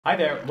Hi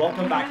there,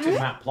 welcome back to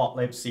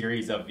Matplotlib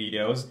series of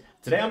videos.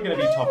 Today I'm going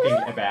to be talking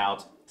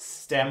about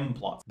stem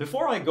plots.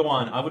 Before I go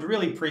on, I would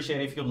really appreciate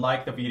if you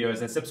like the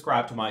videos and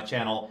subscribe to my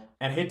channel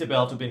and hit the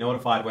bell to be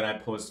notified when I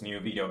post new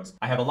videos.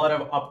 I have a lot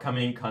of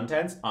upcoming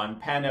content on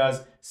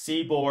pandas,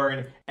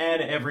 seaborn,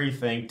 and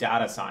everything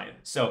data science,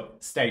 so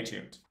stay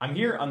tuned. I'm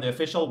here on the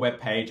official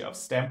webpage of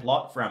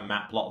StemPlot from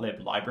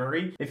Matplotlib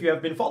library. If you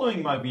have been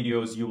following my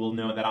videos, you will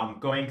know that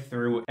I'm going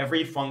through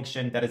every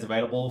function that is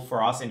available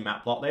for us in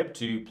Matplotlib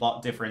to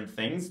plot different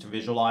things, to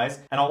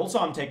visualize, and also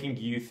I'm taking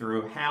you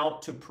through how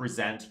to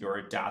present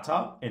your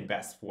data in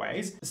best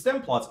ways.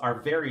 Stem plots are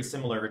very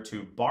similar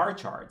to bar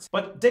charts,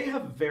 but they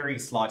have very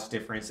slight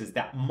differences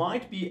that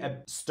might be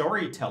a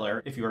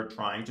storyteller if you are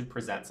trying to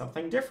present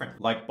something different.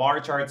 Like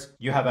bar charts,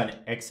 you have an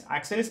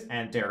x-axis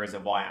and there is a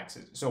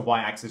y-axis. So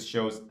y-axis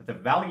shows the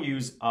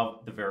values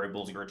of the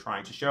variables you're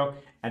trying to show,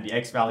 and the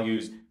x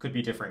values could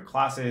be different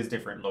classes,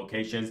 different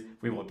locations.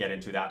 We will get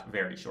into that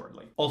very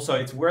shortly. Also,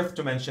 it's worth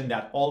to mention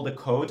that all the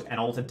code and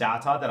all the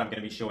data that I'm going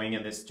to be showing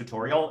in this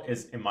tutorial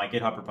is in my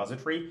GitHub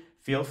repository.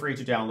 Feel free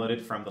to download it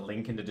from the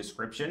link in the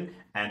description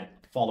and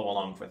follow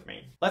along with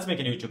me. Let's make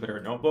a new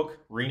Jupyter notebook,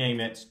 rename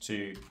it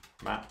to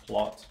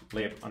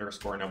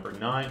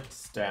matplotlib_9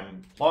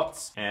 stem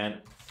plots,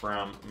 and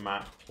from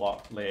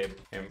matplotlib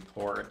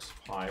import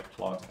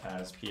pyplot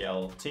as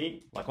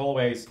plt. Like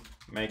always,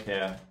 make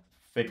a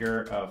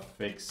figure of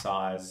fig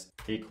size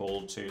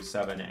equal to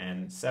 7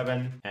 and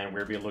 7, and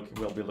we'll be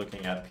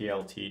looking at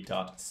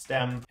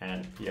plt.stem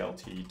and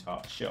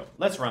plt.show.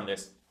 Let's run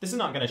this. This is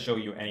not going to show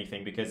you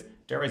anything because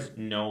there is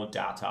no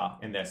data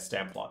in this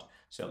stem plot.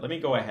 So let me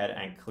go ahead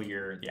and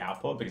clear the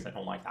output because I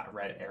don't like that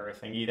red arrow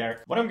thing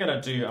either. What I'm going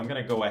to do, I'm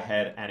going to go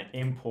ahead and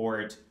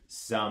import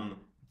some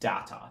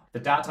data. The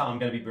data I'm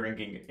going to be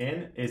bringing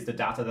in is the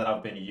data that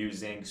I've been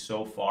using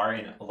so far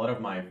in a lot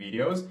of my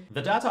videos.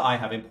 The data I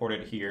have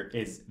imported here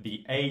is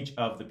the age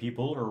of the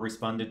people who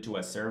responded to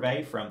a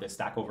survey from the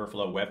Stack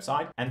Overflow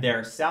website and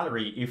their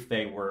salary if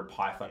they were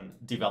Python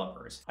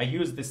developers. I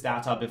used this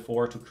data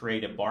before to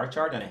create a bar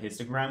chart and a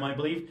histogram, I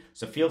believe,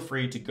 so feel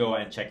free to go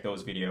and check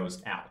those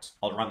videos out.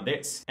 I'll run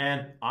this,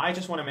 and I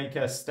just want to make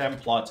a stem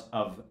plot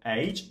of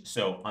age.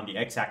 So on the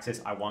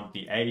x-axis, I want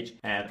the age,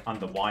 and on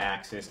the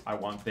y-axis, I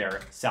want their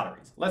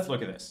salaries. Let's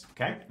look at this,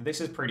 okay? This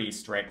is pretty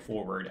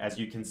straightforward. As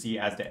you can see,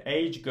 as the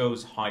age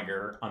goes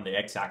higher on the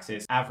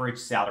x-axis, average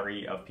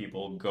salary of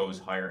people goes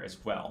higher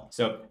as well.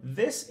 So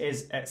this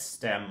is a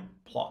stem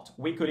plot.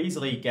 We could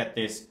easily get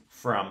this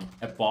from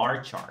a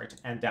bar chart,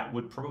 and that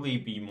would probably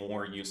be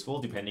more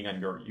useful depending on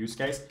your use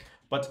case.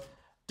 But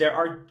there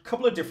are a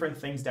couple of different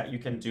things that you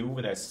can do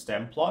with a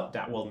stem plot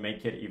that will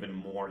make it even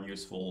more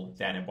useful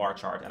than a bar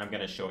chart, and I'm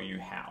going to show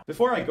you how.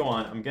 Before I go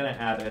on, I'm going to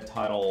add a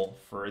title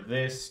for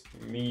this: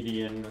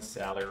 median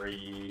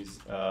salaries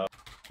of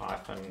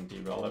Python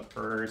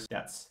developers.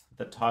 That's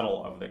the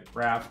title of the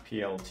graph,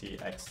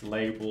 plt x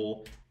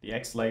label. The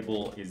x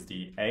label is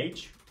the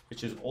age,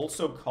 which is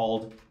also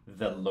called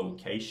the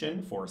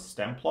location for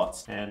stem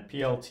plots, and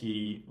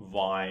plt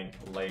y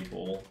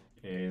label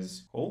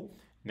is cool.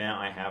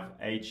 Now I have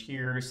age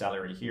here,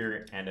 salary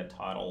here, and a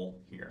title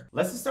here.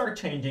 Let's start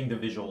changing the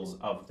visuals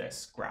of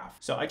this graph.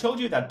 So I told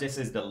you that this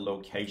is the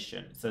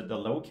location. So the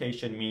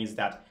location means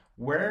that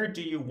where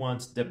do you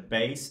want the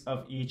base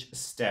of each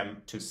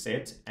stem to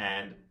sit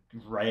and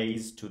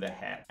raise to the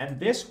head.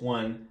 And this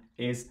one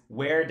is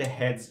where the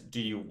heads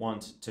do you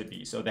want to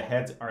be. So the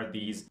heads are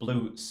these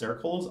blue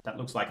circles that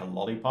looks like a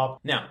lollipop.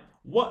 Now,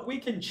 what we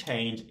can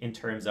change in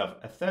terms of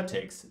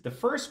aesthetics, the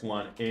first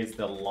one is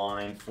the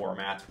line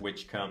format,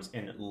 which comes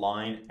in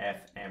line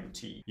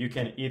FMT. You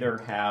can either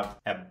have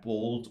a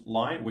bold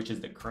line, which is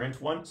the current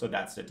one, so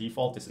that's the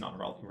default. This is not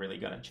really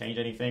going to change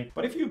anything.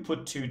 But if you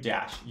put 2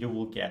 dash, you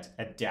will get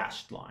a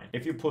dashed line.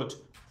 If you put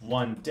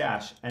 1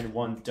 dash and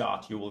 1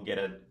 dot, you will get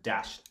a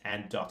dashed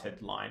and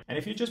dotted line. And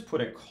if you just put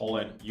a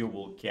colon, you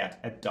will get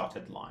a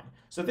dotted line.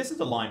 So this is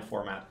the line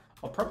format.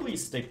 I'll probably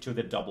stick to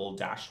the double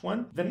dash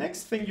one. The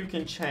next thing you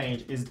can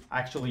change is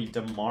actually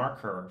the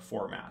marker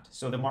format.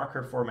 So the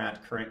marker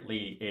format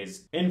currently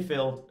is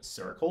infilled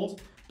circles,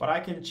 but I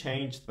can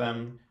change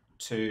them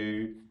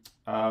to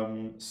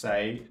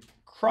say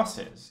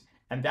crosses,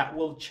 and that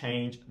will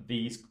change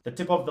the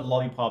tip of the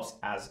lollipops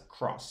as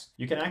cross.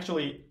 You can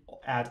actually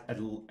add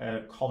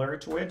a color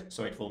to it,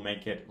 so it will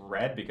make it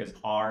red because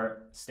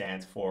R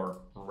stands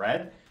for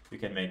red. You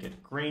can make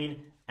it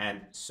green,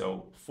 and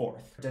so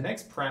forth. The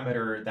next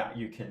parameter that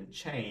you can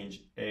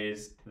change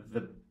is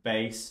the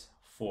base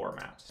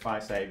format. If I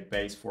say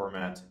base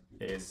format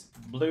is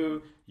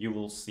blue, you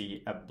will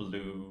see a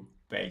blue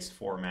base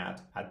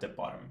format at the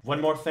bottom.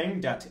 One more thing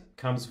that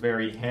comes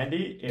very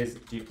handy is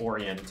the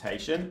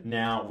orientation.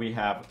 Now we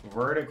have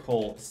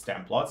vertical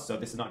stem plots, so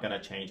this is not going to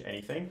change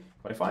anything.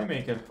 But if I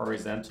make it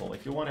horizontal,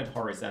 if you wanted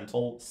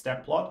horizontal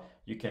stem plot,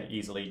 you can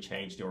easily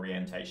change the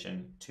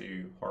orientation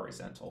to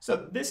horizontal.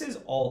 So this is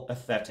all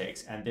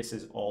aesthetics, and this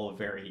is all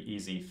very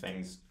easy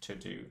things to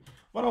do.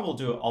 What I will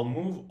do, I'll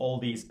move all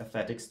these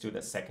aesthetics to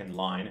the second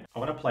line. I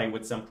want to play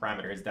with some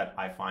parameters that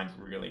I find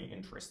really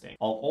interesting.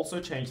 I'll also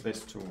change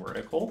this to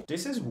vertical. This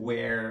this is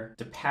where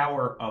the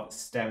power of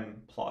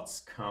stem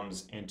plots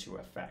comes into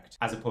effect,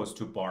 as opposed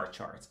to bar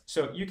charts.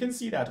 So you can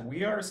see that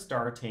we are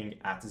starting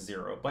at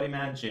 0, but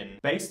imagine,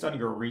 based on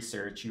your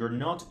research, you're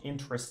not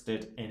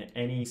interested in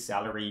any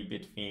salary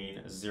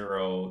between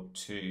 0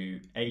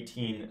 to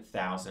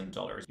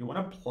 $18,000. You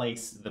want to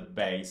place the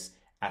base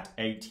at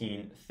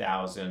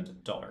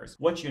 $18,000.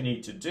 What you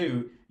need to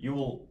do, you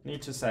will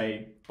need to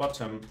say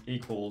bottom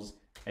equals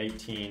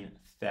 $18,000.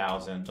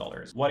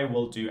 What it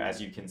will do, as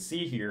you can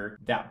see here,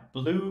 that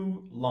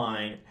blue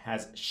line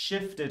has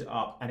shifted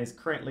up and is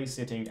currently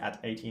sitting at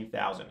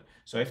 18,000.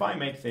 So if I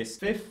make this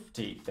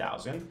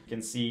 50,000, you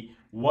can see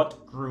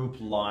what group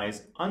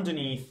lies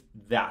underneath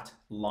that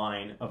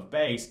line of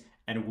base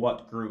and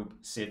what group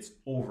sits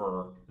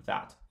over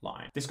that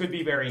line. This could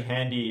be very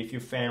handy if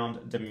you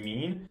found the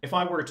mean. If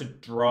I were to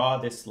draw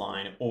this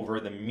line over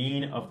the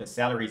mean of the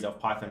salaries of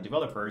Python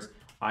developers,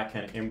 I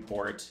can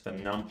import the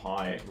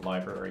NumPy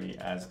library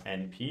as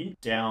NP.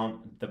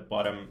 Down the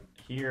bottom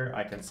here,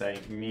 I can say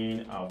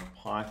mean of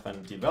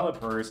Python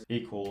developers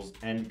equals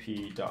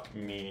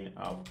np.mean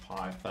of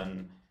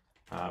Python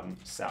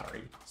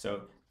salary.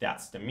 So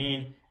that's the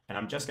mean. And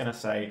I'm just going to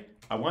say,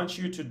 I want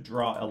you to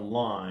draw a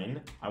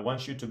line. I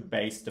want you to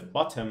base the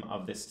bottom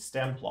of this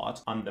stem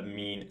plot on the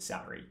mean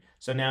salary.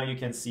 So now you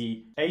can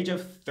see age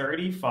of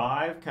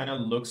 35 kind of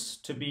looks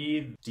to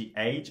be the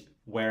age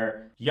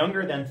where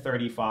younger than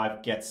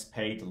 35 gets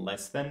paid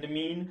less than the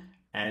mean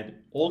and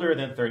older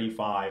than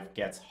 35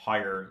 gets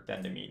higher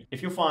than the mean.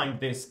 If you find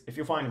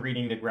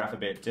reading the graph a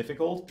bit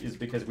difficult, is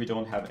because we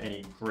don't have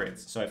any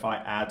grids. So if I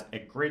add a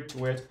grid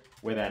to it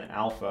with an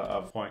alpha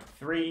of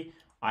 0.3,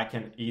 I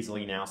can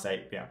easily now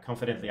say,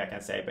 confidently I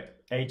can say,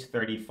 but age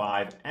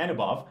 35 and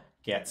above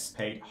gets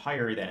paid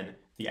higher than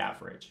the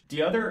average.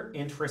 The other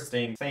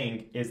interesting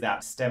thing is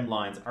that stem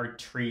lines are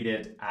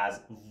treated as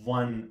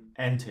one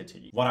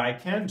entity. What I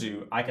can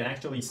do, I can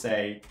actually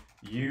say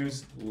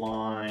use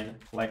line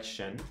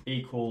flexion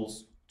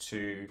equals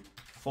to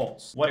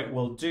false. What it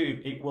will do,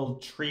 it will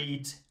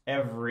treat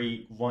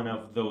every one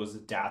of those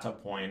data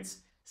points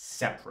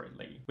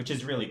separately, which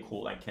is really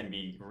cool and can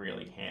be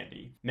really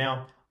handy.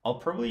 Now, I'll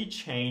probably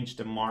change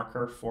the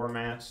marker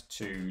format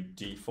to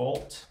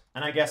default.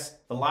 And I guess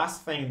the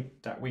last thing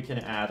that we can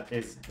add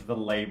is the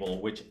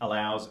label, which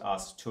allows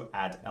us to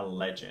add a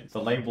legend. The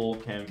label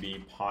can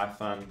be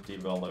Python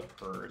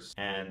developers,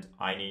 and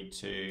I need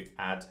to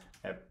add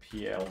a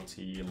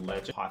PLT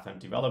legend. Python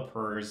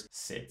developers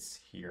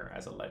sits here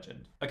as a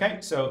legend. Okay,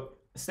 so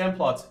stem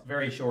plots,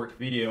 very short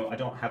video. I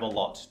don't have a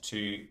lot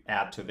to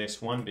add to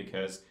this one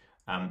because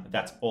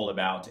that's all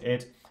about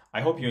it. I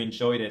hope you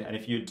enjoyed it, and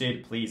if you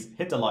did, please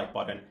hit the like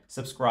button,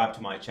 subscribe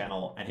to my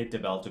channel, and hit the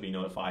bell to be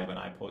notified when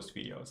I post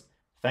videos.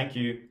 Thank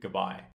you, goodbye.